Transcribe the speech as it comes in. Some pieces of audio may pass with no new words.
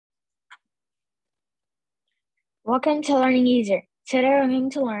Welcome to Learning Easier. Today we're going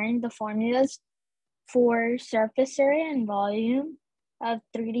to learn the formulas for surface area and volume of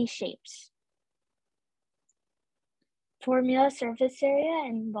 3D shapes. Formula surface area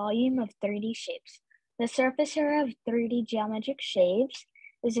and volume of 3D shapes. The surface area of 3D geometric shapes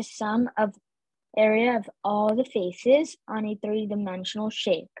is the sum of area of all the faces on a three-dimensional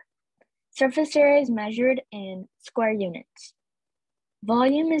shape. Surface area is measured in square units.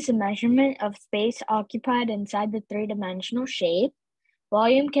 Volume is a measurement of space occupied inside the three-dimensional shape.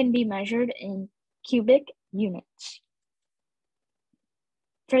 Volume can be measured in cubic units.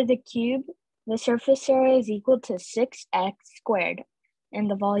 For the cube, the surface area is equal to 6x squared, and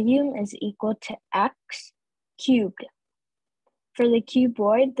the volume is equal to x cubed. For the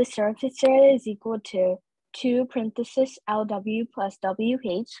cuboid, the surface area is equal to 2 parenthesis LW plus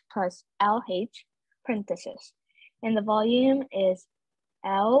WH plus LH parenthesis, and the volume is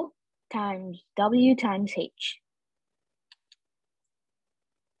L times W times H.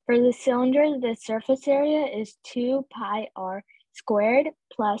 For the cylinder, the surface area is 2 pi r squared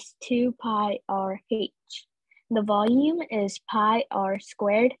plus 2 pi r h. The volume is pi r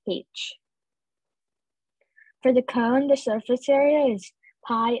squared h. For the cone, the surface area is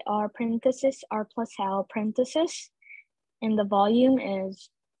pi r parenthesis r plus L parenthesis, and the volume is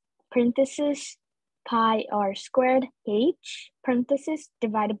parenthesis pi r squared h parenthesis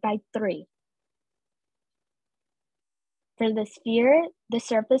divided by 3. For the sphere, the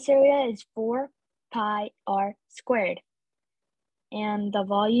surface area is 4 pi r squared, and the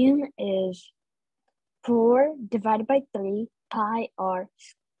volume is 4 divided by 3 pi r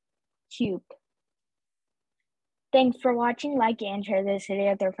cubed. Thanks for watching. Like and share this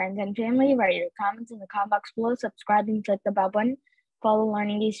video with your friends and family. Write your comments in the comment box below. Subscribe and click the bell button. Follow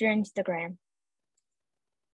Learning Easier Instagram.